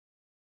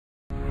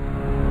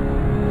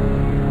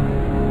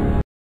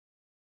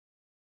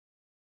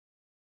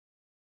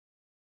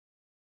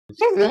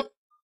Excuse me,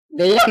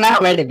 do you know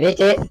where the beach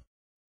is?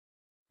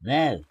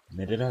 No,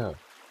 not at all.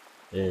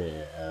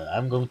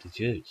 I'm going to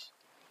church.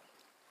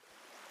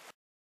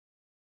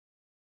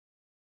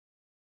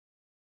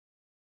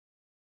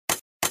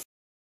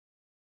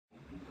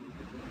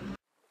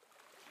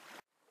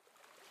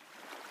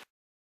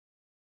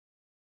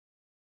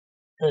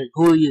 Hey,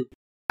 who are you?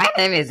 My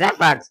name is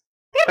Zeffrox.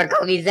 People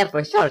call me Zeff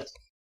for short.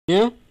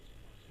 Yeah?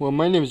 Well,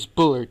 my name is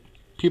Bullard.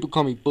 People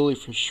call me Bully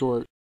for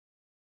short.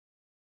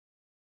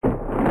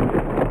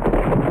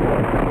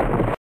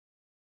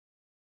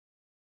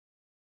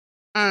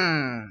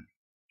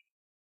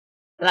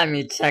 Let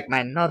me check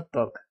my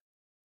notebook.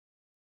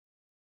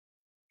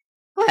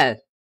 Well,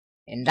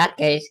 in that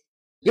case,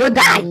 you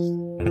die!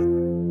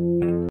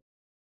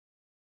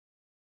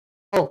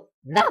 Oh,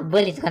 now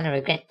Bully's gonna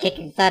regret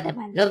kicking Thud at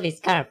my lovely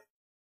scarf.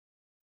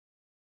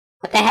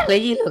 What the hell are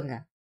you looking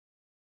at?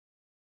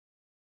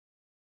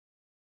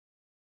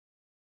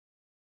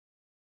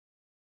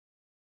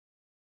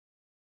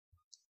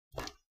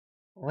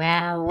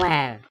 Well,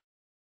 well.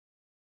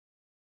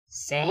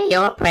 Say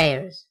your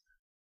prayers.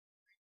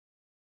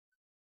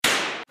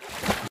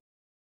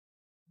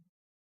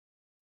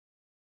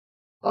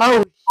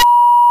 Oh,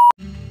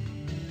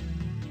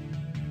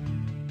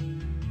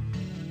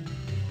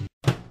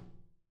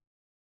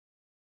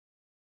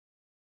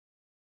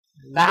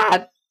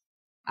 that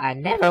I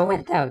never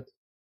went out,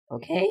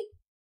 okay?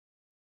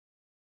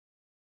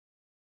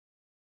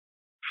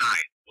 Hi,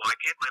 why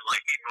can't my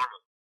life be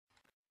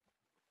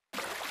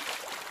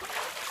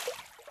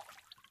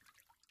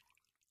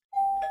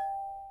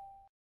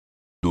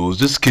normal? Does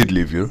this kid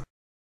live here?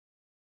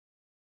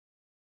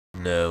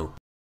 No.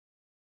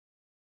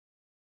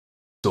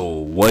 So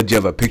why'd you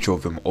have a picture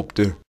of him up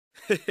there?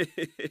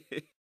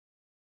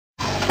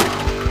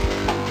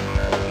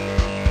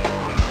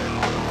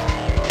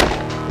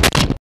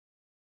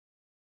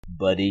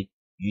 Buddy,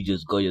 you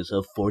just got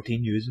yourself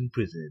 14 years in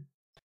prison.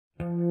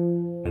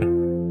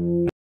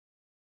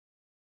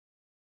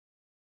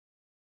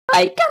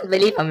 I can't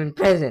believe I'm in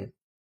prison.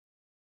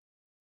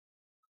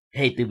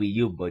 Hate to be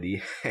you,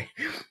 buddy.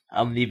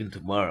 I'm leaving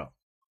tomorrow.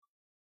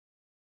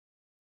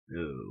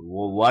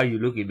 Why are you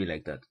looking at me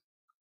like that?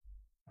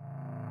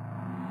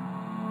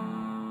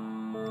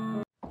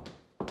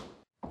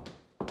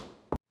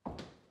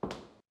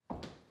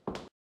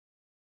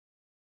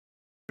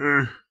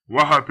 Hey,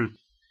 what happened?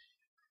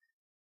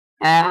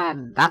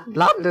 That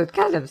blonde dude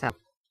killed himself.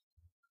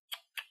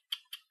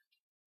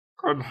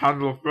 Can't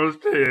handle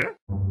first here.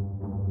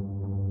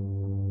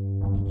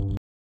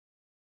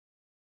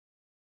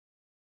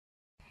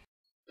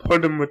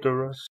 Put him with the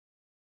rest.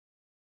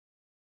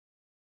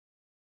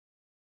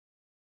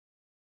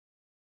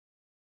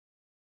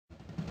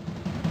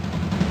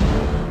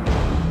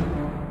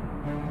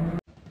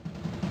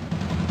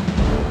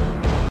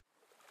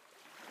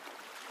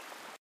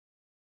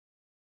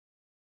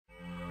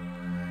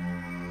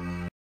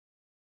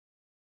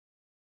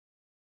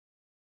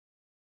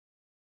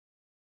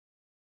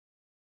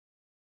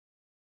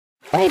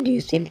 Why do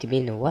you seem to be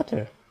in the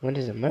water? What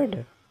is a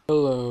murder?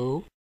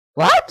 Hello?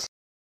 What?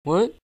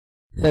 What?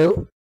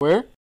 Who?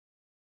 Where?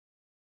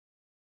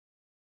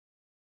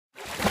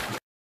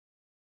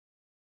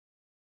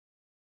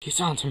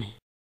 He's on to me.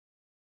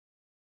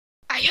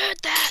 I heard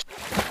that.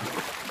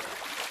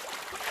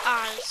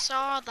 I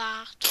saw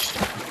that.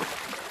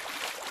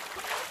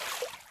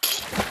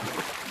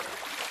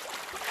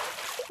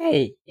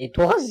 Hey, it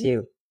was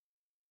you.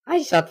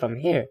 I shot from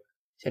here,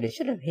 so they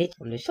should have hit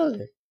from the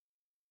shoulder.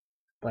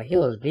 But he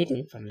was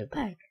bleeding from the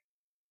back.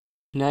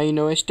 Now you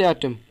know I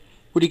stabbed him.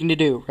 What are you gonna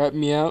do? Rat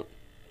me out?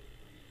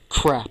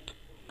 Crap.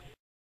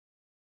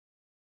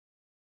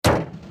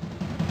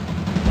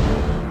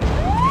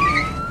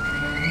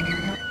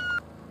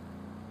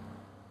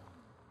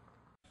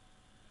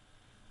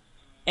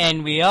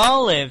 And we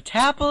all lived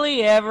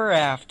happily ever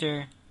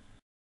after.